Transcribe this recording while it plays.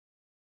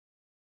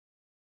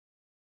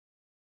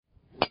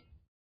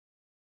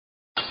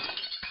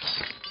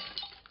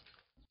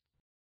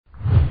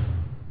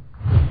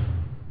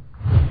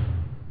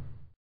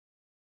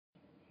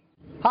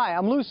Hi,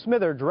 I'm Lou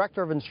Smither,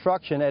 Director of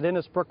Instruction at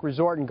Innisbrook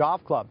Resort and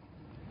Golf Club.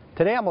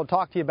 Today I'm going to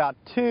talk to you about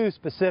two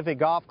specific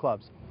golf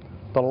clubs,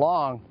 the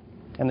long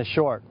and the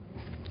short,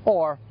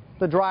 or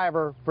the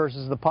driver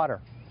versus the putter.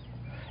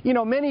 You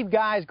know, many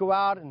guys go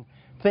out and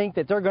think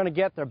that they're going to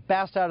get their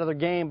best out of their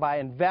game by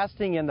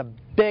investing in the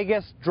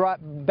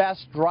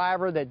best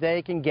driver that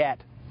they can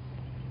get.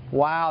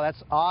 Wow,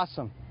 that's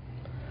awesome.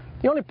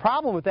 The only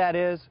problem with that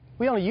is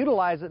we only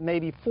utilize it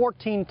maybe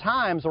 14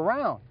 times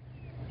around.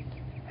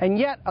 And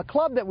yet, a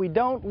club that we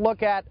don't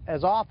look at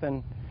as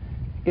often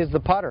is the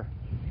putter.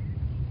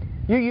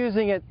 You're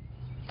using it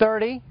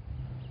 30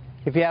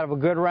 if you have a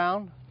good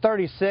round,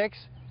 36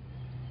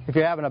 if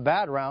you're having a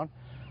bad round,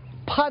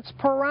 putts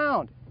per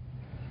round.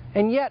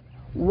 And yet,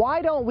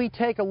 why don't we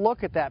take a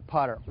look at that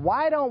putter?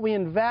 Why don't we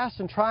invest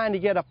in trying to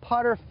get a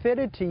putter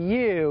fitted to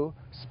you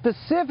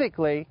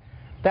specifically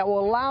that will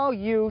allow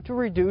you to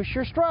reduce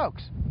your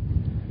strokes?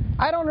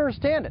 I don't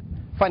understand it.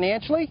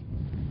 Financially,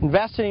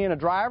 investing in a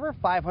driver,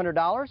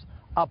 $500,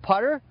 a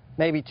putter,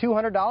 maybe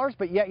 $200,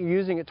 but yet you're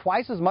using it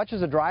twice as much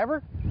as a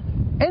driver?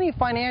 Any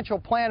financial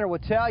planner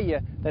would tell you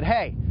that,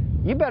 hey,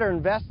 you better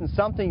invest in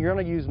something you're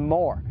going to use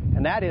more,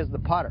 and that is the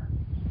putter.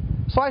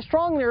 So I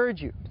strongly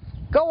urge you,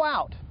 go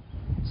out,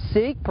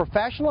 seek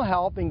professional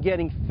help in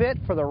getting fit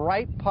for the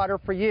right putter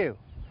for you.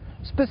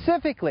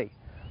 Specifically,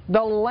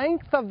 the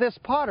length of this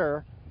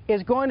putter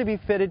is going to be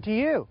fitted to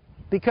you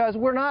because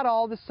we're not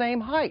all the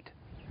same height.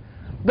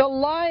 The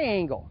lie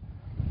angle.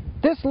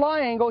 This lie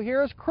angle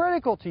here is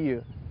critical to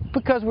you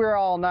because we're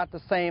all not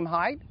the same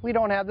height. We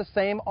don't have the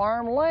same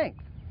arm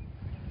length.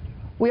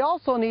 We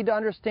also need to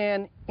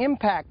understand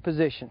impact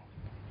position.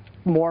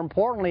 More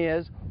importantly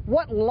is,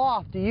 what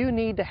loft do you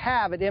need to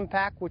have at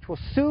impact which will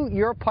suit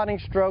your putting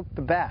stroke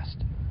the best?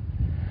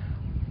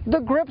 The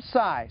grip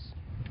size.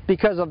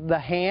 Because of the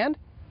hand,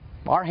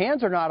 our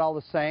hands are not all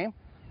the same.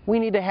 We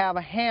need to have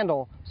a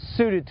handle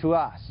suited to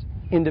us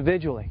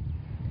individually.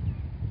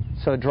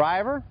 So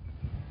driver,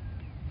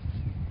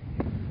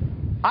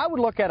 I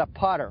would look at a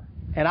putter,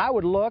 and I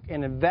would look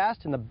and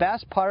invest in the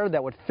best putter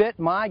that would fit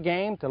my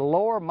game to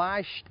lower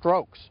my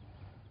strokes.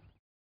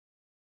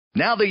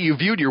 Now that you've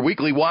viewed your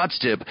weekly Watts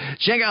tip,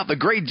 check out the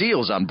great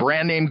deals on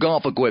brand name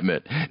golf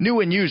equipment, new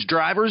and used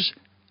drivers,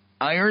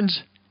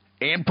 irons,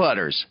 and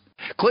putters.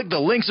 Click the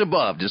links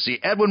above to see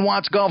Edwin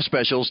Watts golf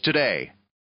specials today.